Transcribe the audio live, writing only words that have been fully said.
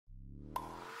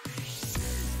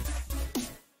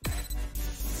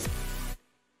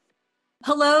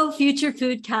Hello, Future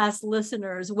Foodcast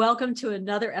listeners. Welcome to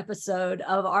another episode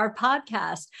of our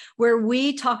podcast where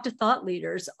we talk to thought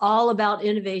leaders all about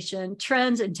innovation,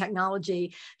 trends, and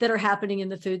technology that are happening in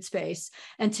the food space.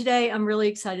 And today I'm really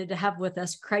excited to have with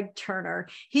us Craig Turner.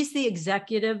 He's the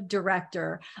Executive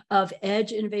Director of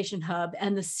Edge Innovation Hub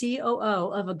and the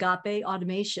COO of Agape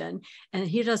Automation. And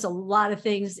he does a lot of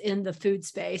things in the food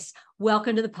space.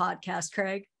 Welcome to the podcast,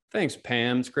 Craig. Thanks,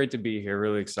 Pam. It's great to be here.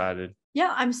 Really excited.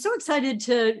 Yeah, I'm so excited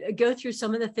to go through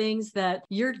some of the things that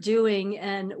you're doing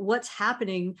and what's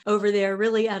happening over there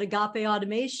really at Agape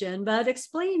Automation. But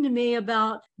explain to me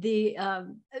about the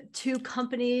two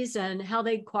companies and how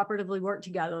they cooperatively work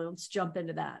together. Let's jump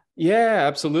into that. Yeah,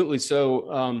 absolutely.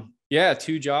 So,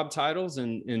 two job titles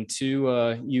and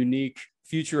two unique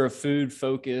future of food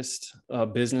focused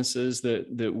businesses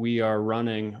that we are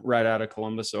running right out of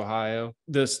Columbus, Ohio.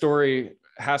 The story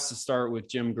has to start with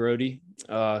Jim Grody,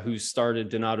 who started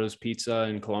Donato's Pizza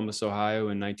in Columbus, Ohio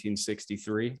in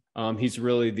 1963. He's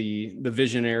really the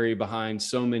visionary behind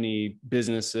so many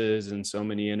businesses and so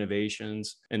many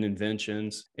innovations and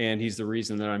inventions. And he's the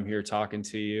reason that I'm here talking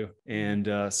to you. And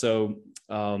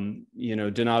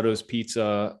Donato's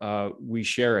Pizza, we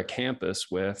share a campus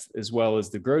with, as well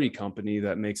as the Grody company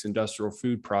that makes industrial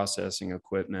food processing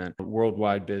equipment, a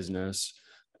worldwide business.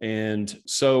 And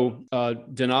so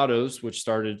Donato's, which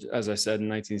started, as I said, in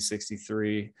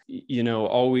 1963,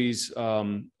 always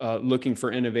looking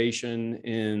for innovation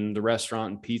in the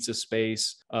restaurant and pizza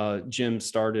space. Jim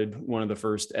started one of the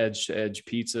first edge-to-edge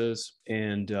pizzas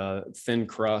and thin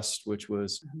crust, which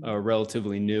was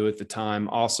relatively new at the time.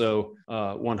 Also,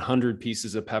 100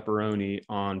 pieces of pepperoni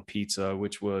on pizza,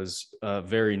 which was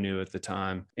very new at the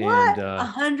time. What? And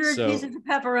 100 pieces of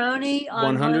pepperoni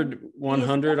on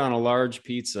 100 on a large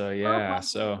pizza. Yeah.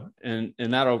 So, and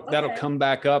that'll come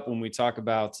back up when we talk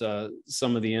about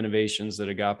some of the innovations that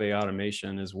Agape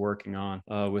Automation is working on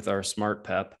with our Smart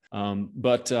Pep.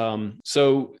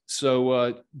 So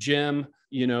Jim,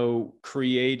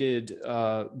 created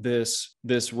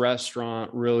this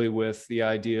restaurant really with the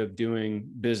idea of doing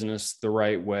business the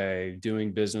right way,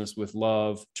 doing business with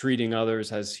love, treating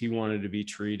others as he wanted to be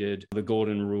treated, the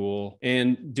golden rule,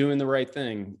 and doing the right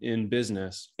thing in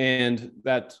business. And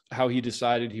that's how he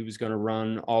decided he was going to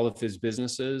run all of his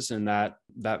businesses. And that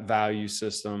value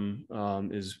system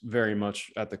is very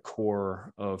much at the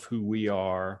core of who we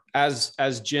are. As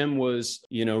Jim was,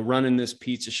 running this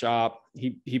pizza shop,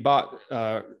 he bought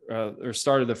or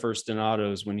started the first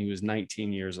Donato's when he was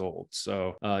 19 years old.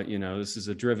 So, this is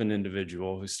a driven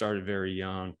individual who started very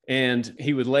young. And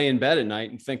he would lay in bed at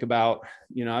night and think about,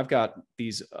 I've got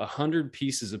these 100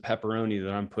 pieces of pepperoni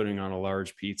that I'm putting on a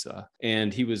large pizza.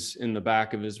 And he was in the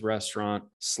back of his restaurant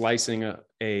slicing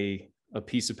a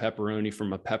piece of pepperoni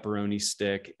from a pepperoni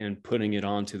stick and putting it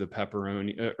onto the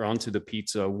pepperoni or onto the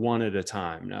pizza one at a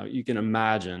time. Now you can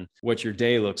imagine what your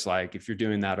day looks like if you're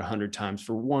doing that 100 times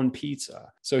for one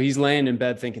pizza. So he's laying in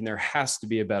bed thinking there has to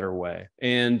be a better way.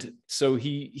 And so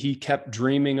he kept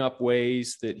dreaming up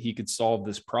ways that he could solve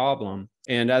this problem.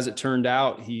 And as it turned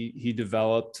out, he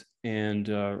developed and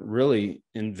really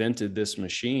invented this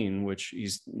machine, which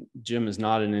Jim is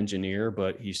not an engineer,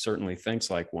 but he certainly thinks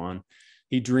like one.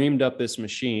 He dreamed up this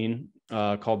machine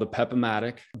called the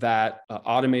Pep-O-Matic that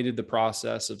automated the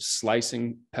process of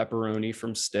slicing pepperoni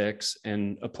from sticks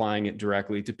and applying it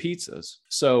directly to pizzas.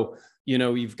 So,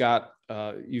 you've got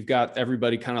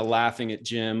everybody kind of laughing at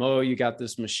Jim. Oh, you got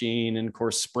this machine. And of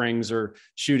course, springs are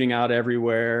shooting out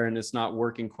everywhere and it's not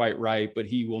working quite right, but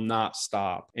he will not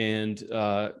stop. And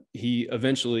he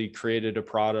eventually created a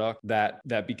product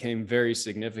that became very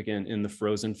significant in the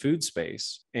frozen food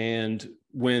space. And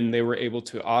when they were able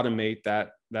to automate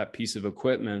that piece of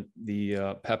equipment,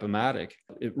 the Pep-O-Matic,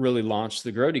 it really launched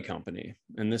the Grody company.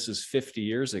 And this is 50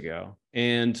 years ago.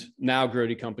 And now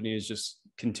Grody company is just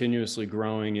continuously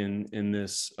growing in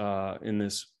this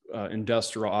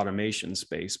industrial automation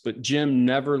space. But Jim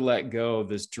never let go of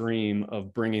this dream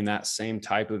of bringing that same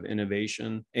type of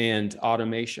innovation and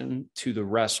automation to the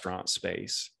restaurant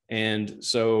space. And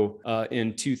so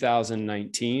in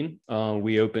 2019,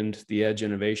 we opened the Edge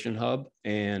Innovation Hub.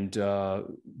 And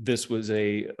this was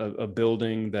a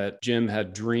building that Jim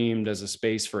had dreamed as a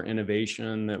space for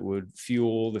innovation that would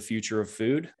fuel the future of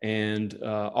food and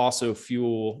also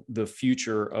fuel the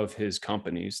future of his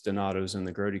companies, Donato's and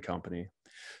the Grody company.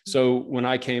 So when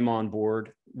I came on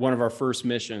board, one of our first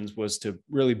missions was to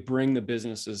really bring the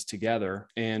businesses together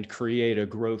and create a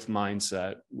growth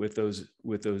mindset with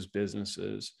those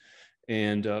businesses.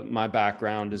 And my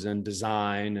background is in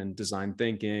design and design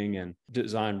thinking and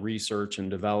design research and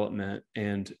development.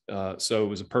 And so it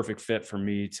was a perfect fit for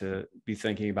me to be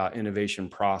thinking about innovation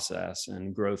process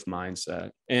and growth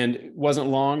mindset. And it wasn't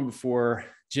long before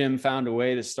Jim found a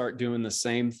way to start doing the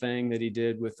same thing that he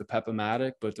did with the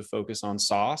Pep-O-Matic, but to focus on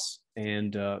sauce.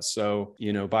 And so,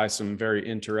 by some very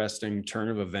interesting turn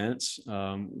of events,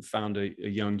 found a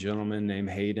young gentleman named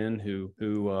Hayden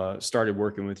who started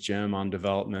working with Jim on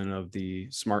development of the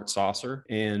Smart Saucer.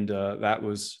 And that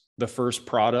was the first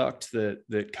product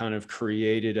that kind of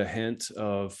created a hint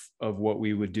of what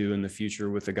we would do in the future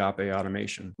with Agape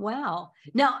automation. Wow.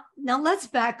 Now let's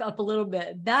back up a little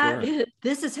bit. Sure.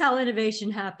 This is how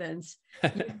innovation happens.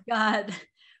 You've got,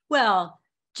 well,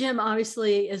 Jim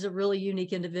obviously is a really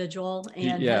unique individual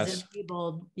and has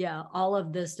enabled, all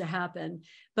of this to happen.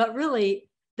 But really,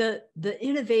 the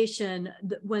innovation,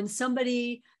 when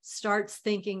somebody starts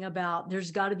thinking about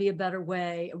there's got to be a better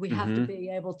way, we have to be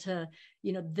able to,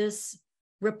 this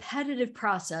repetitive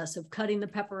process of cutting the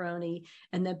pepperoni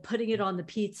and then putting it on the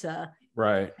pizza.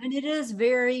 Right. And it is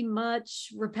very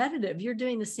much repetitive. You're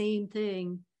doing the same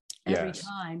thing every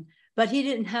time. But he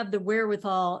didn't have the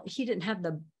wherewithal. He didn't have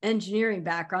the engineering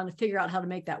background to figure out how to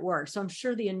make that work. So I'm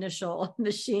sure the initial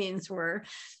machines were,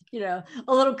 a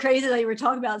little crazy. Like you were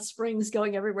talking about springs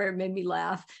going everywhere. It made me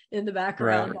laugh in the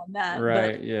background on that.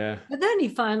 Right. But then he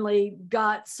finally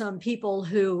got some people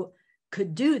who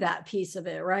could do that piece of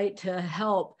it, right, to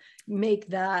help make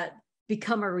that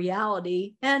become a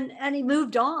reality. And he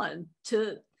moved on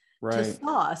to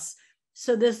sauce.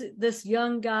 So this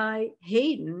young guy,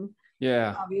 Hayden,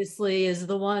 obviously is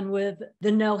the one with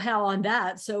the know-how on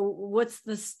that. So what's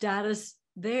the status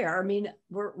there? I mean,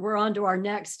 we're on to our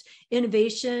next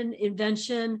innovation,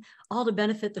 invention, all to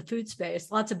benefit the food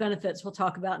space. Lots of benefits we'll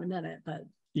talk about in a minute, but.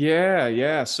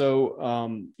 So,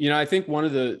 I think one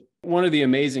of the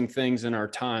amazing things in our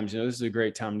times, this is a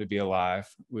great time to be alive.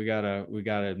 We gotta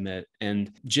admit.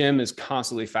 And Jim is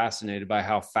constantly fascinated by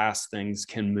how fast things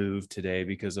can move today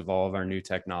because of all of our new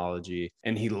technology.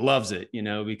 And he loves it,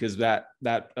 because that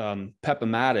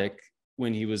Pep-O-Matic,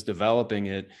 when he was developing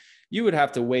it, you would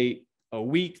have to wait a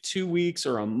week, 2 weeks,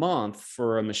 or a month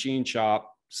for a machine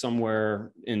shop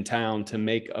somewhere in town to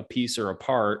make a piece or a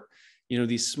part.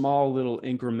 These small little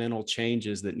incremental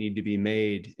changes that need to be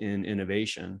made in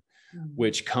innovation,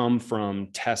 which come from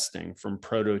testing, from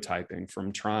prototyping,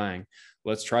 from trying.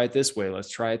 Let's try it this way. Let's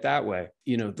try it that way.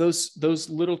 Those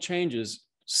little changes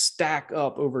stack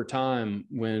up over time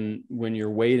when you're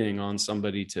waiting on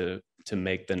somebody to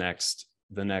make the next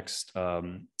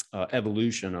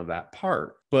evolution of that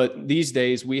part. But these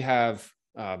days we have,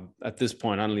 at this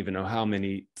point, I don't even know how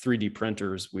many 3D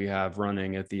printers we have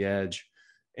running at the edge.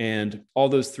 And all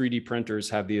those 3D printers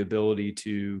have the ability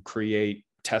to create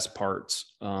test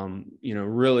parts,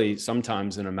 really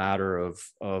sometimes in a matter of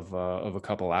a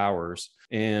couple hours.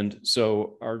 And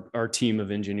so our team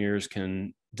of engineers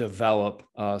can develop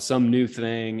some new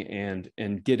thing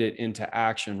and get it into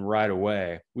action right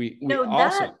away.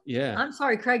 I'm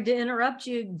sorry, Craig, to interrupt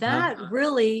you. That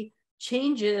really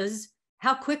changes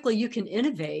how quickly you can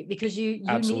innovate, because you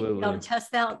need to be able to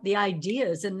test out the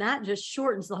ideas, and that just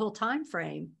shortens the whole time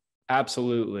frame.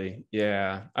 Absolutely.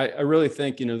 Yeah. I really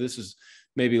think, this is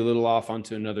maybe a little off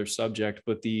onto another subject,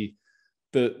 but the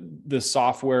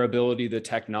software ability, the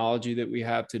technology that we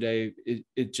have today,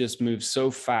 it just moves so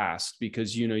fast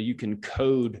because, you can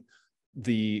code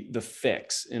the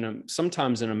fix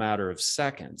sometimes in a matter of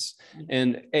seconds.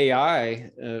 And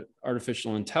AI,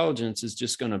 artificial intelligence, is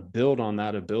just going to build on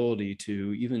that ability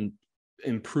to even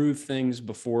improve things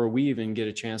before we even get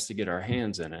a chance to get our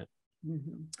hands in it.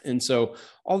 And so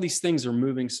all these things are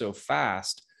moving so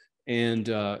fast, and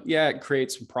it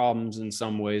creates some problems in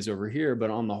some ways over here, but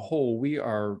on the whole, we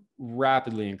are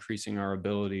rapidly increasing our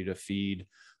ability to feed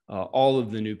all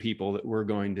of the new people that we're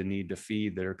going to need to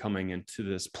feed that are coming into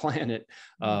this planet,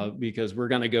 because we're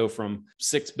going to go from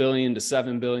 6 billion to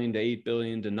 7 billion to 8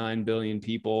 billion to 9 billion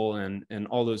people, and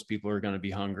all those people are going to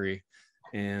be hungry,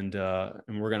 and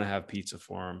we're going to have pizza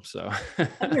for them. So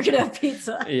you're going to have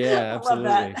pizza. Yeah,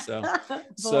 absolutely.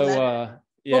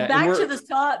 Well,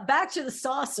 back to the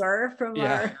saucer from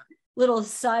our little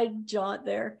side jaunt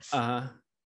there.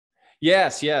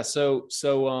 Yes. Yeah. So,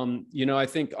 I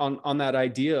think on that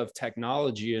idea of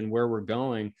technology and where we're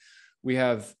going, we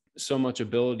have so much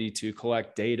ability to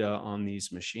collect data on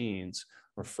these machines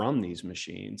or from these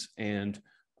machines. And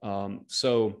hence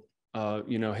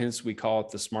we call it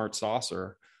the Smart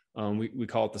Saucer. We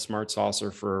call it the Smart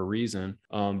Saucer for a reason,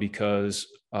 because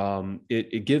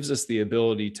it gives us the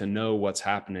ability to know what's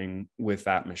happening with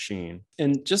that machine.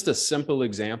 And just a simple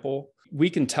example, we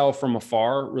can tell from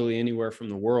afar, really anywhere from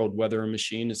the world, whether a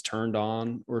machine is turned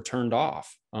on or turned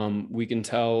off. We can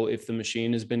tell if the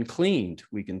machine has been cleaned.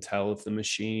 We can tell if the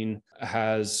machine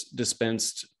has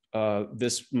dispensed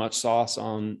this much sauce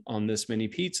on this many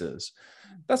pizzas.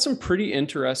 That's some pretty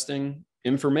interesting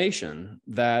information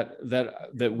that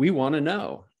we want to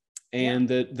know, and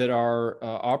that our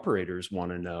operators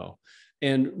want to know,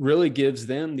 and really gives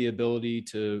them the ability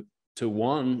to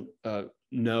one,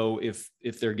 know if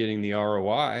they're getting the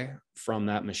ROI from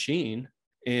that machine.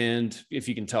 And if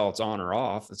you can tell it's on or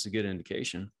off, that's a good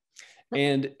indication.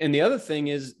 And the other thing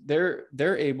is they're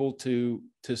able to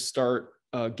start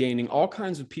gaining all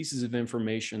kinds of pieces of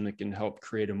information that can help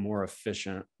create a more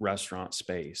efficient restaurant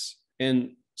space.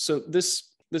 And so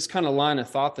this kind of line of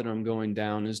thought that I'm going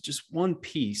down is just one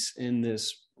piece in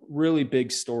this really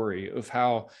big story of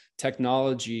how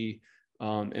technology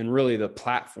and really the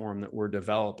platform that we're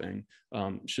developing,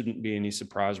 shouldn't be any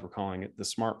surprise we're calling it the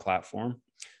smart platform.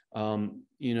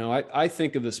 I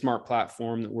think of the smart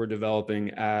platform that we're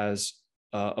developing as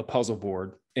a puzzle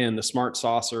board, and the smart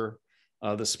saucer,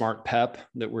 the smart pep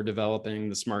that we're developing,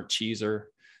 the smart cheeser,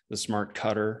 the smart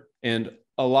cutter, and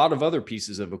a lot of other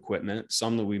pieces of equipment,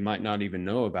 some that we might not even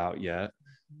know about yet,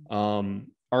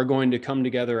 are going to come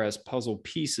together as puzzle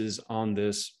pieces on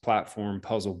this platform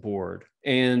puzzle board,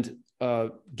 and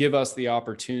give us the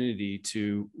opportunity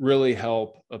to really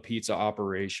help a pizza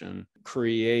operation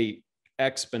create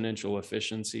exponential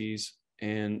efficiencies,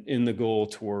 and in the goal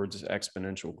towards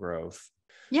exponential growth.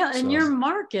 Yeah. And your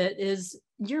market is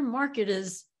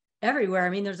everywhere. I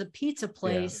mean, there's a pizza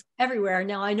place everywhere.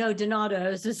 Now I know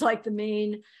Donato's is like the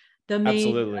main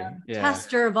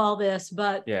tester of all this,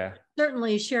 but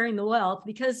certainly sharing the wealth,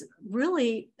 because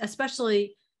really,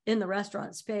 especially in the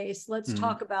restaurant space, let's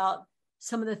talk about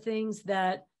some of the things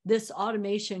that this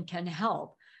automation can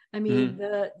help. I mean,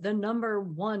 the number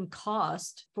one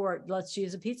cost for, let's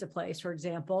use a pizza place, for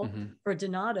example, for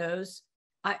Donato's,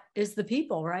 is the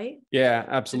people, right? Yeah,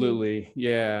 absolutely.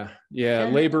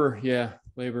 Labor.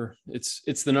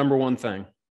 It's the number one thing.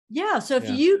 Yeah. So if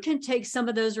you can take some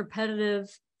of those repetitive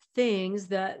things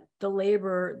that the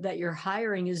labor that you're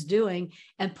hiring is doing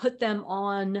and put them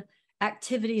on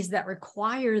activities that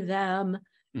require them,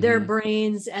 their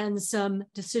brains, and some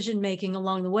decision making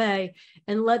along the way,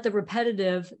 and let the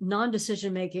repetitive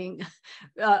non-decision making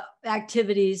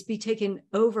activities be taken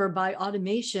over by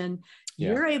automation,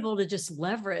 you're able to just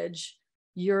leverage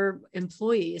your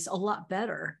employees a lot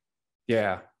better.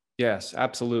 Yes,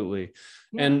 absolutely.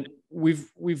 And we've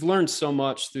learned so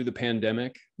much through the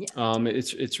pandemic.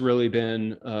 It's really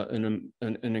been an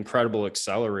incredible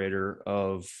accelerator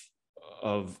of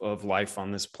life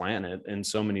on this planet in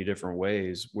so many different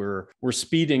ways. We're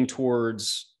speeding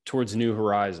towards new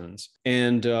horizons.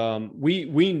 And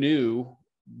we knew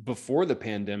before the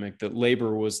pandemic that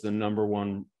labor was the number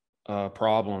one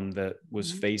problem that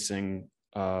was facing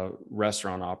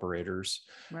restaurant operators.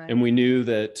 Right. And we knew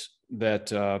that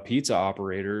pizza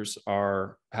operators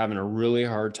are having a really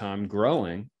hard time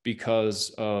growing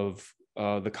because of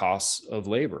the costs of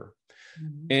labor.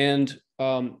 And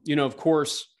of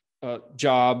course,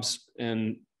 jobs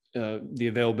and the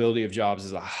availability of jobs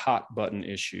is a hot button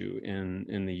issue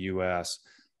in the U.S.,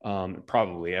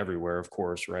 probably everywhere, of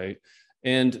course, right?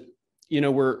 And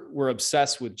we're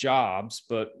obsessed with jobs,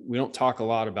 but we don't talk a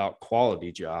lot about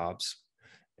quality jobs,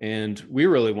 and we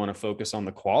really want to focus on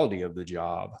the quality of the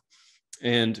job.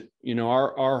 And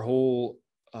our whole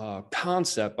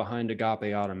concept behind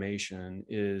Agape Automation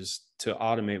is to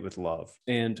automate with love,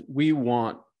 and we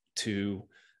want to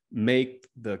make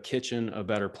the kitchen a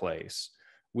better place.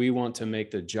 We want to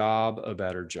make the job a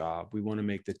better job. We want to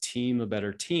make the team a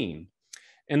better team,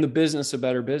 and the business a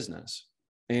better business.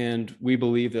 And we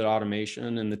believe that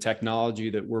automation and the technology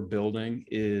that we're building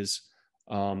is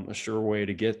a sure way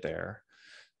to get there.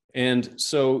 And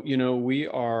so,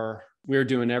 we're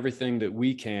doing everything that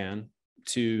we can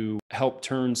to help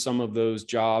turn some of those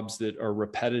jobs that are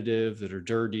repetitive, that are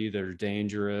dirty, that are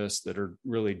dangerous, that are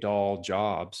really dull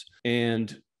jobs,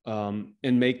 and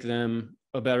make them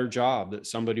a better job that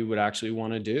somebody would actually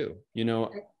want to do.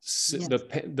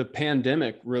 The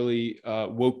pandemic really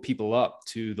woke people up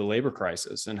to the labor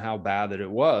crisis and how bad that it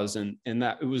was, and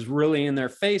that it was really in their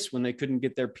face when they couldn't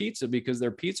get their pizza because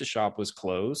their pizza shop was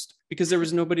closed because there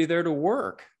was nobody there to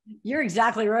work. You're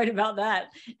exactly right about that.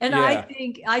 And I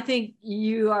think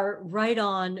you are right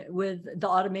on with the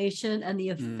automation and the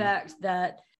effect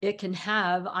that it can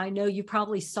have. I know you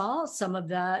probably saw some of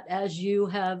that as you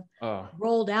have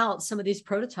rolled out some of these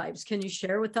prototypes. Can you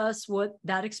share with us what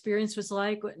that experience was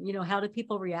like? How did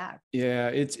people react? Yeah,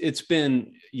 it's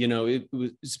been,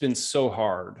 it's been so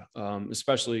hard,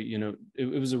 especially,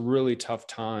 it was a really tough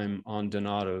time on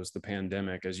Donato's, the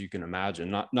pandemic, as you can imagine.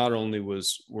 Not only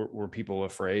were people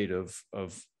afraid of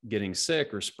getting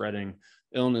sick or spreading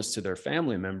illness to their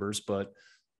family members, but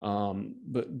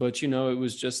it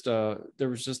was just there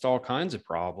was just all kinds of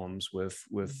problems with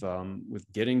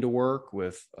getting to work,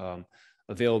 with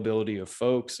availability of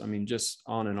folks. I mean, just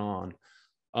on and on.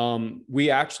 We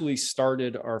actually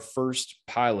started our first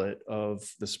pilot of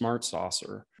the Smart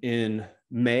Saucer in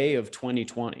May of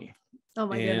 2020. Oh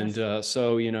my goodness. And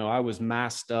so, I was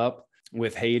masked up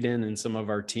with Hayden and some of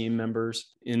our team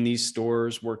members in these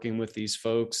stores working with these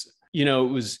folks.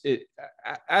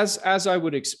 As I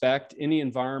would expect, any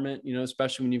environment,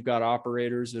 especially when you've got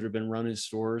operators that have been running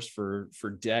stores for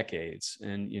decades.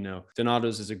 And,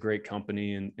 Donato's is a great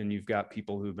company, and you've got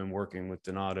people who've been working with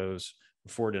Donato's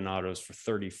before Donato's for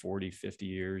 30, 40, 50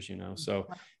 years, so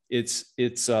it's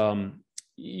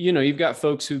you've got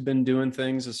folks who've been doing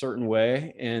things a certain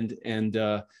way, and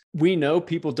we know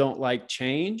people don't like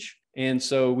change. And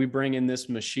so we bring in this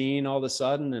machine all of a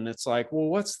sudden, and it's like, well,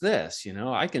 what's this?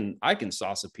 I can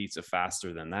sauce a pizza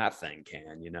faster than that thing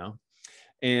can,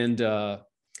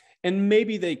 and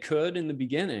maybe they could in the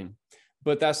beginning,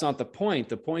 but that's not the point.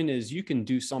 The point is you can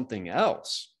do something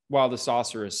else while the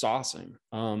saucer is saucing.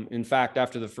 In fact,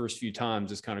 after the first few times,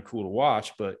 it's kind of cool to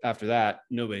watch, but after that,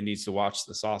 nobody needs to watch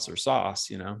the saucer sauce,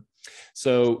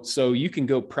 So you can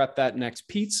go prep that next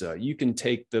pizza. You can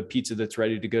take the pizza that's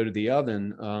ready to go to the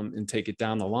oven and take it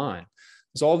down the line.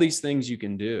 There's all these things you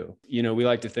can do. We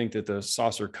like to think that the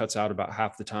saucer cuts out about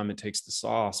half the time it takes to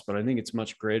sauce, but I think it's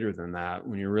much greater than that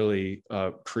when you really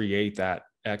create that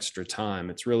extra time.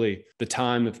 It's really the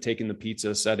time of taking the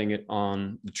pizza, setting it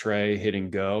on the tray, hitting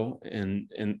go,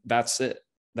 and that's it.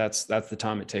 That's the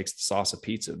time it takes to sauce a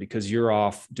pizza, because you're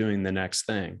off doing the next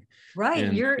thing. Right.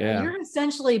 And you're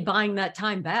essentially buying that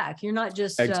time back. You're not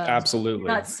just absolutely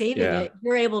you're not saving it.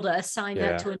 You're able to assign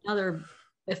that to another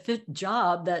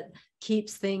job that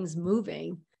keeps things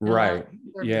moving. Right.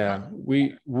 Yeah.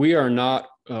 We are not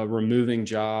removing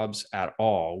jobs at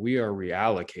all. We are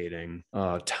reallocating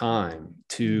time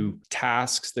to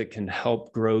tasks that can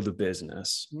help grow the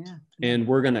business. Yeah. And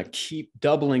we're going to keep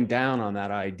doubling down on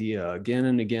that idea again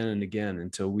and again and again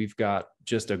until we've got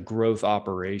just a growth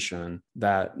operation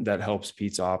that helps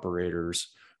pizza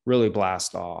operators really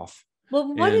blast off.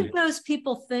 Well, what did those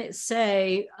people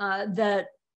say that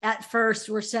at first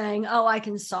we're saying, oh, I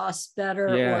can sauce better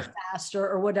or faster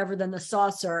or whatever than the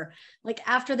saucer? Like,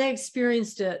 after they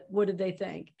experienced it, what did they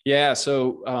think? Yeah.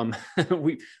 So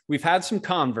we've had some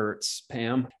converts,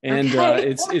 Pam, and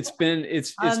it's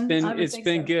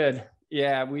been good.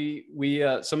 Yeah, we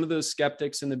some of those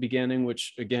skeptics in the beginning,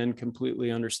 which again, completely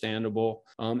understandable.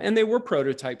 And they were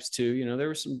prototypes too. There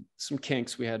were some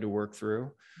kinks we had to work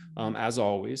through, as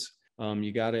always.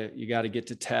 You gotta get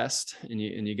to test, and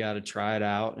you gotta try it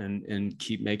out and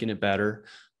keep making it better.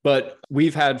 But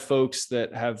we've had folks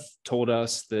that have told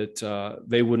us that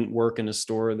they wouldn't work in a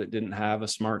store that didn't have a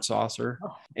smart saucer.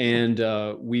 And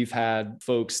we've had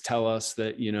folks tell us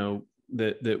that,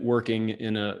 that working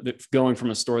that going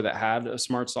from a store that had a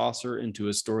smart saucer into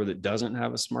a store that doesn't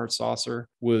have a smart saucer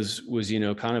was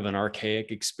kind of an archaic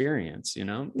experience.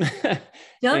 Don't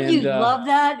you love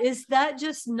that? Is that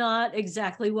just not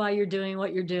exactly why you're doing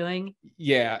what you're doing?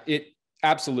 Yeah,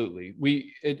 absolutely.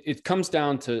 It comes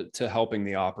down to helping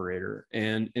the operator,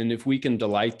 and if we can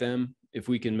delight them, if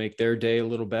we can make their day a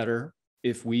little better,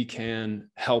 if we can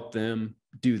help them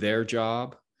do their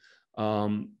job,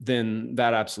 then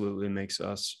that absolutely makes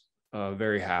us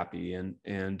very happy.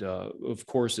 And of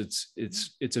course,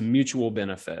 it's a mutual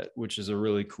benefit, which is a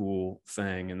really cool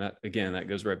thing. And that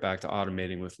goes right back to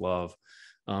automating with love.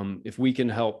 If we can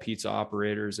help pizza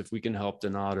operators, if we can help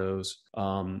Donato's,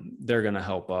 they're going to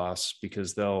help us,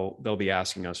 because they'll be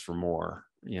asking us for more,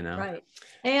 Right.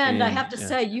 And I have to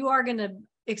say, you are going to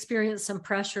experience some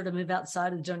pressure to move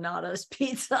outside of Donato's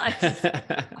Pizza.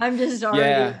 I'm just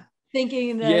already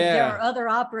thinking that there are other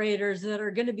operators that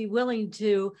are going to be willing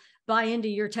to buy into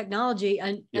your technology,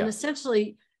 and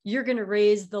essentially you're going to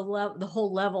raise the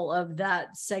whole level of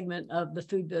that segment of the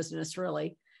food business,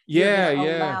 really.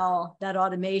 Allow that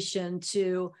automation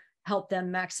to help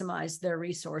them maximize their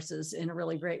resources in a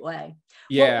really great way.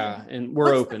 And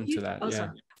we're open to that. What's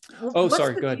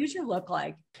the future look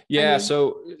like?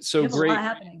 So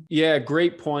great.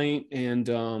 Great point. And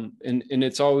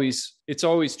it's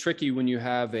always tricky when you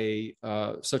have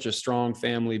such a strong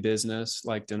family business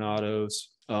like Donato's,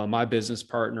 my business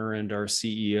partner and our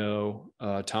CEO,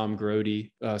 Tom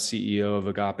Grody, CEO of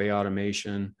Agape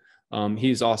Automation.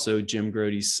 He's also Jim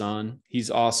Grody's son. He's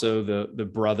also the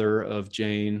brother of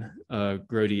Jane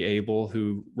Grody Abel,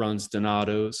 who runs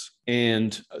Donato's.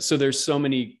 And so there's so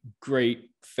many great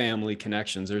family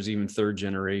connections. There's even third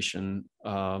generation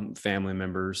family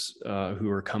members who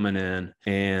are coming in.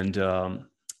 And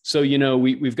so,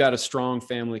 we've got a strong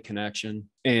family connection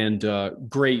and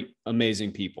great,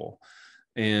 amazing people.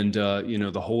 And,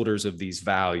 the holders of these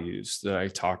values that I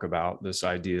talk about, this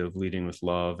idea of leading with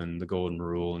love and the golden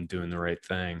rule and doing the right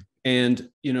thing. And,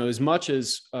 as much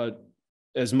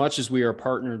as we are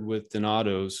partnered with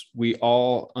Donato's, we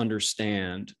all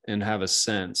understand and have a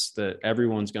sense that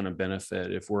everyone's going to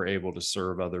benefit if we're able to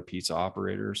serve other pizza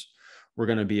operators. We're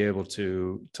going to be able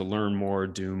to learn more,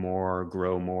 do more,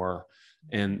 grow more,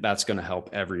 and that's going to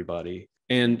help everybody.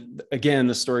 And again,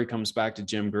 the story comes back to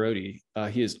Jim Grody.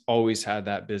 He has always had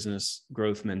that business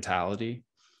growth mentality.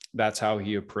 That's how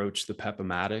he approached the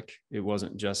Pep-O-Matic. It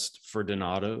wasn't just for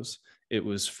Donato's. It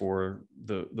was for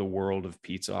the world of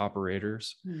pizza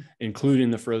operators,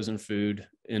 including the frozen food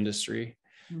industry.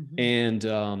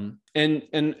 Mm-hmm.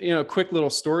 And quick little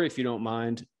story, if you don't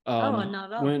mind. Not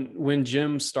at all. When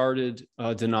Jim started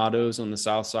Donato's on the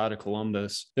south side of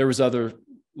Columbus, there was other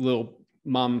little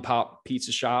mom and pop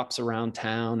pizza shops around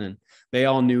town, and they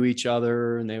all knew each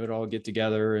other, and they would all get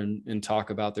together and talk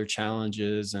about their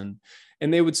challenges, and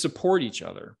they would support each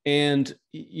other. And,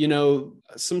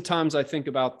 sometimes I think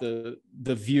about the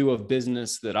view of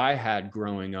business that I had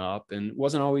growing up, and it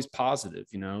wasn't always positive,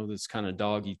 this kind of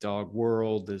dog eat dog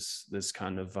world, this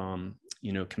kind of,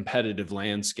 competitive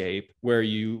landscape where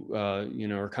you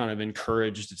are kind of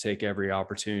encouraged to take every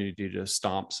opportunity to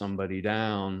stomp somebody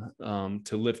down,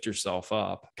 to lift yourself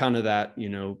up, kind of that,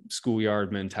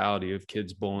 schoolyard mentality of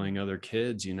kids bullying other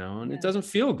kids, and it doesn't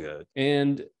feel good.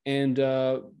 And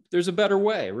there's a better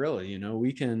way, really.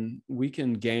 We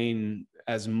can gain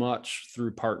as much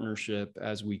through partnership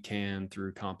as we can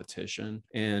through competition.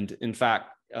 And in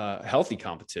fact, healthy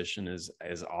competition is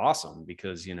awesome,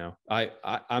 because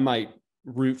I might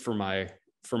root for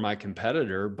my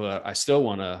competitor, but I still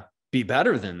want to be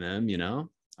better than them.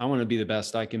 I want to be the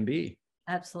best I can be.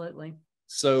 Absolutely.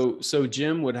 So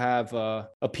Jim would have a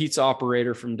pizza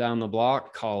operator from down the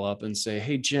block call up and say,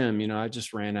 "Hey, Jim, I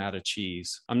just ran out of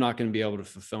cheese. I'm not going to be able to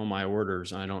fulfill my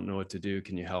orders. I don't know what to do.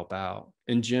 Can you help out?"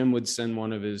 And Jim would send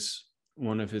one of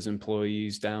his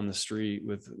employees down the street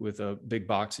with a big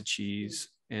box of cheese,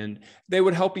 and they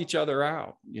would help each other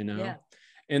out, Yeah.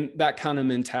 And that kind of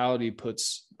mentality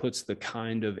puts the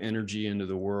kind of energy into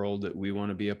the world that we want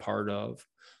to be a part of.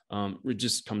 It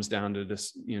just comes down to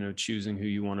this, choosing who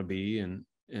you want to be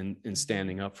and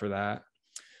standing up for that.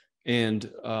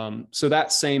 And so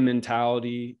that same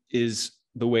mentality is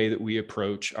the way that we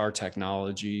approach our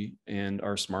technology and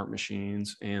our smart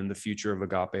machines. And the future of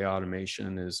Agape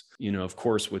Automation is, of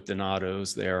course, with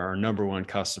Donato's, they're our number one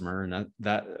customer, and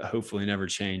that hopefully never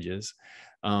changes.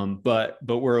 But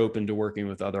we're open to working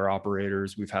with other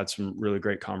operators. We've had some really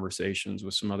great conversations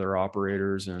with some other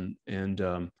operators,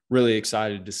 and really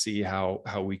excited to see how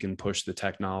we can push the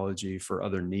technology for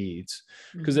other needs.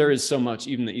 Because there is so much,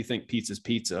 even that you think pizza's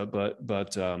pizza,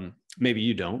 but maybe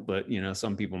you don't, but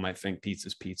some people might think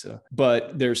pizza's pizza.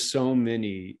 But there's so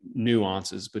many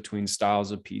nuances between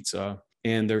styles of pizza.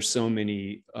 And there's so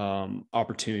many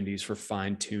opportunities for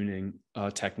fine tuning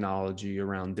technology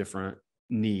around different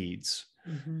needs.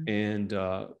 Mm-hmm.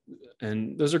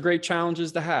 And those are great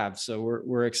challenges to have. So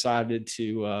we're excited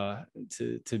to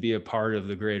be a part of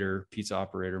the greater pizza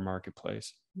operator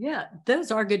marketplace. Yeah,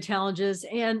 those are good challenges.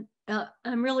 And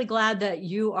I'm really glad that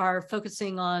you are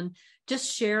focusing on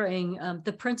just sharing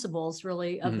the principles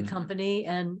really of the company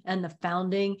and the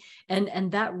founding.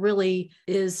 And that really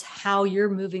is how you're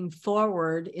moving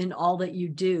forward in all that you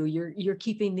do. You're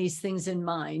keeping these things in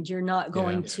mind. You're not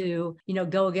going to,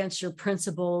 go against your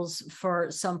principles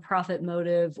for some profit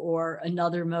motive or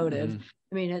another motive.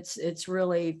 I mean, it's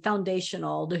really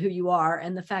foundational to who you are,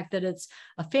 and the fact that it's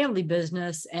a family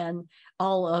business and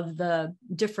all of the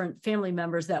different family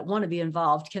members that want to be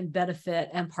involved can benefit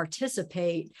and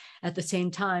participate at the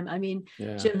same time. I mean,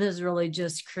 Jim has really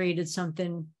just created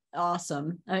something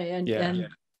awesome,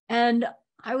 and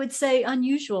I would say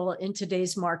unusual in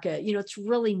today's market. It's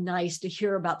really nice to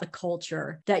hear about the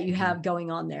culture that you have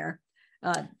going on there.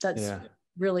 That's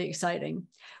really exciting.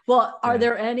 Well, are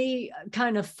there any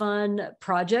kind of fun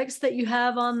projects that you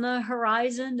have on the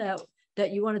horizon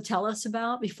that you want to tell us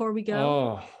about before we go?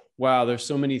 Oh, Wow, there's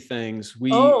so many things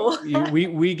Oh,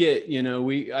 we get.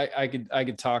 I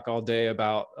could talk all day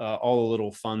about all the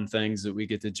little fun things that we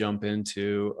get to jump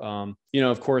into.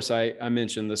 Of course, I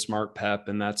mentioned the Smart Pep,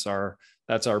 and that's our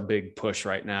big push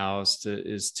right now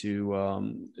is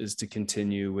to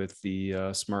continue with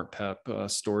the Smart Pep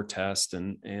store test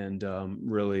and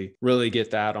really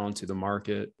get that onto the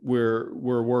market. We're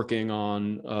working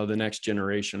on the next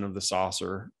generation of the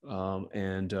saucer,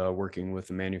 and working with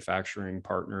a manufacturing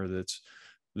partner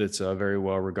that's very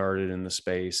well regarded in the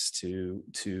space to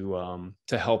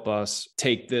help us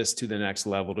take this to the next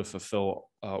level to fulfill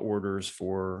orders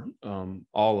for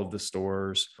all of the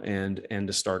stores and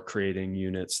to start creating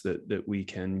units that we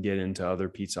can get into other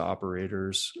pizza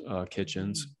operators'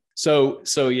 kitchens. So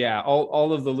yeah,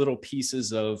 all of the little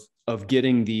pieces of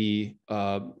getting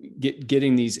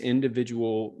getting these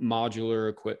individual modular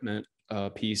equipment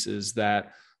pieces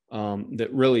that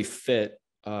really fit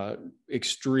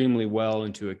extremely well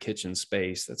into a kitchen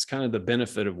space. That's kind of the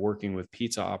benefit of working with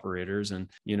pizza operators. And,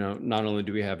 not only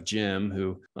do we have Jim,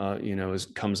 who,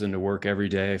 comes into work every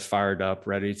day, fired up,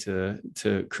 ready to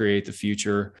create the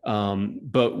future.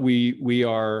 But we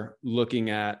are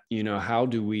looking at, how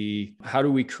do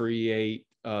we create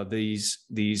these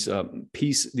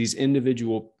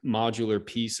individual modular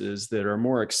pieces that are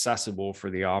more accessible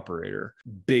for the operator.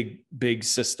 Big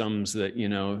systems that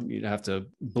you'd have to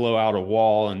blow out a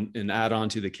wall and add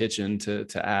onto the kitchen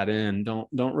to add in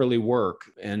don't really work,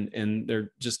 and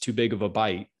they're just too big of a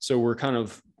bite. So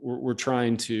we're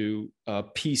trying to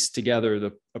piece together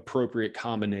the appropriate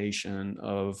combination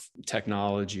of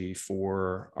technology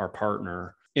for our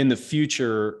partner. In the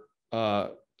future,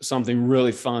 something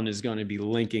really fun is going to be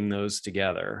linking those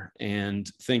together and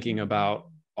thinking about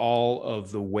all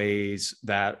of the ways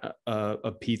that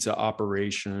a pizza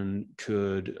operation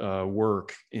could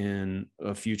work in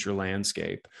a future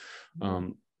landscape.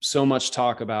 So much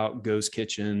talk about ghost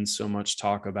kitchens, so much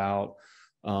talk about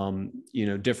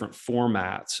different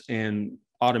formats, and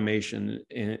automation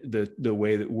in the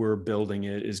way that we're building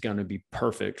it is going to be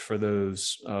perfect for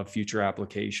those future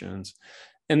applications.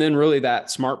 And then really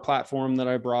that smart platform that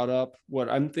I brought up, what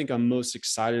I think I'm most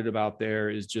excited about there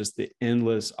is just the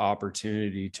endless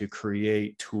opportunity to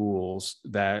create tools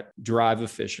that drive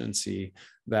efficiency,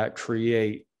 that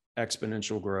create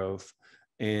exponential growth.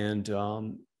 And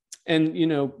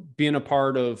being a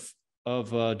part of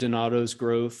Donato's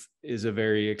growth is a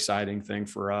very exciting thing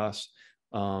for us.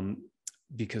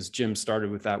 Because Jim started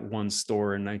with that one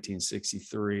store in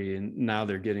 1963, and now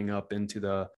they're getting up into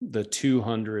the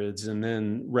 200s. And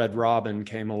then Red Robin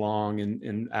came along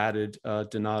and added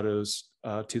Donato's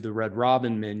to the Red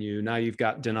Robin menu. Now you've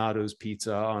got Donato's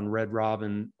Pizza on Red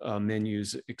Robin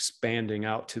menus expanding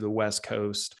out to the West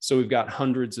Coast. So we've got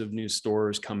hundreds of new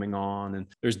stores coming on, and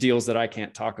there's deals that I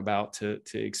can't talk about to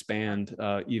expand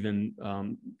even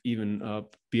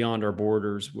beyond our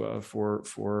borders for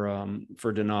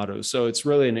Donato. So it's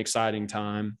really an exciting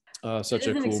time. Such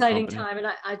a cool exciting company. time. And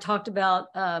I talked about,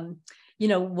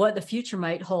 what the future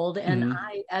might hold. And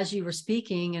as you were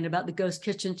speaking and about the ghost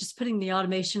kitchen, just putting the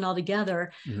automation all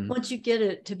together, once you get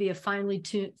it to be a finely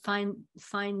tuned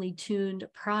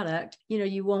product,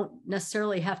 you won't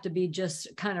necessarily have to be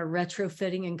just kind of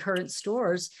retrofitting in current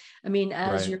stores. I mean,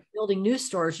 as you're building new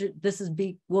stores,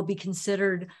 will be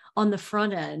considered on the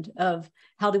front end of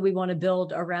how do we want to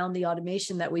build around the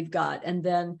automation that we've got, and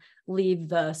then leave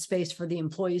the space for the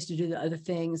employees to do the other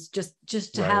things,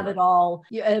 just to have it all.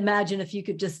 Imagine if you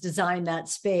could just design that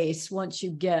space once you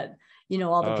get,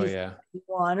 all the pieces that you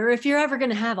want, or if you're ever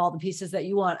going to have all the pieces that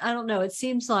you want. I don't know. It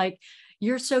seems like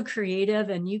you're so creative,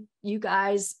 and you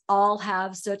guys all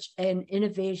have such an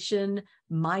innovation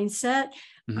mindset.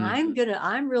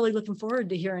 I'm really looking forward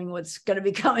to hearing what's going to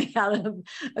be coming out of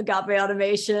Agape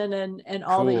Automation and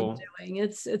all that you're doing.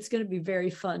 It's going to be very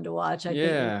fun to watch. I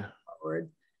think. Forward.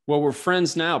 Well, we're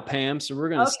friends now, Pam, so we're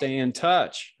going to stay in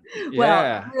touch.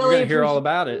 Well, really we're going to hear all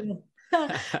about it.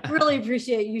 Really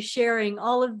appreciate you sharing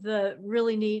all of the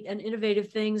really neat and innovative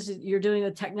things that you're doing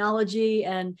with technology,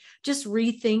 and just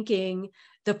rethinking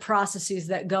the processes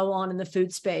that go on in the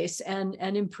food space and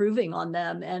improving on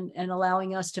them, and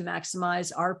allowing us to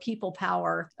maximize our people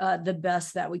power the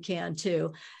best that we can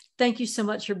too. Thank you so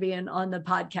much for being on the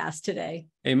podcast today.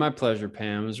 Hey, my pleasure,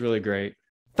 Pam. It was really great.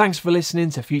 Thanks for listening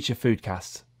to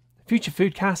FutureFoodCast.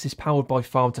 FutureFoodCast is powered by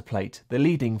Farm to Plate, the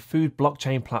leading food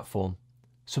blockchain platform.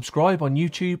 Subscribe on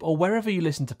YouTube or wherever you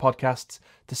listen to podcasts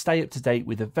to stay up to date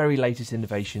with the very latest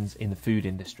innovations in the food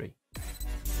industry.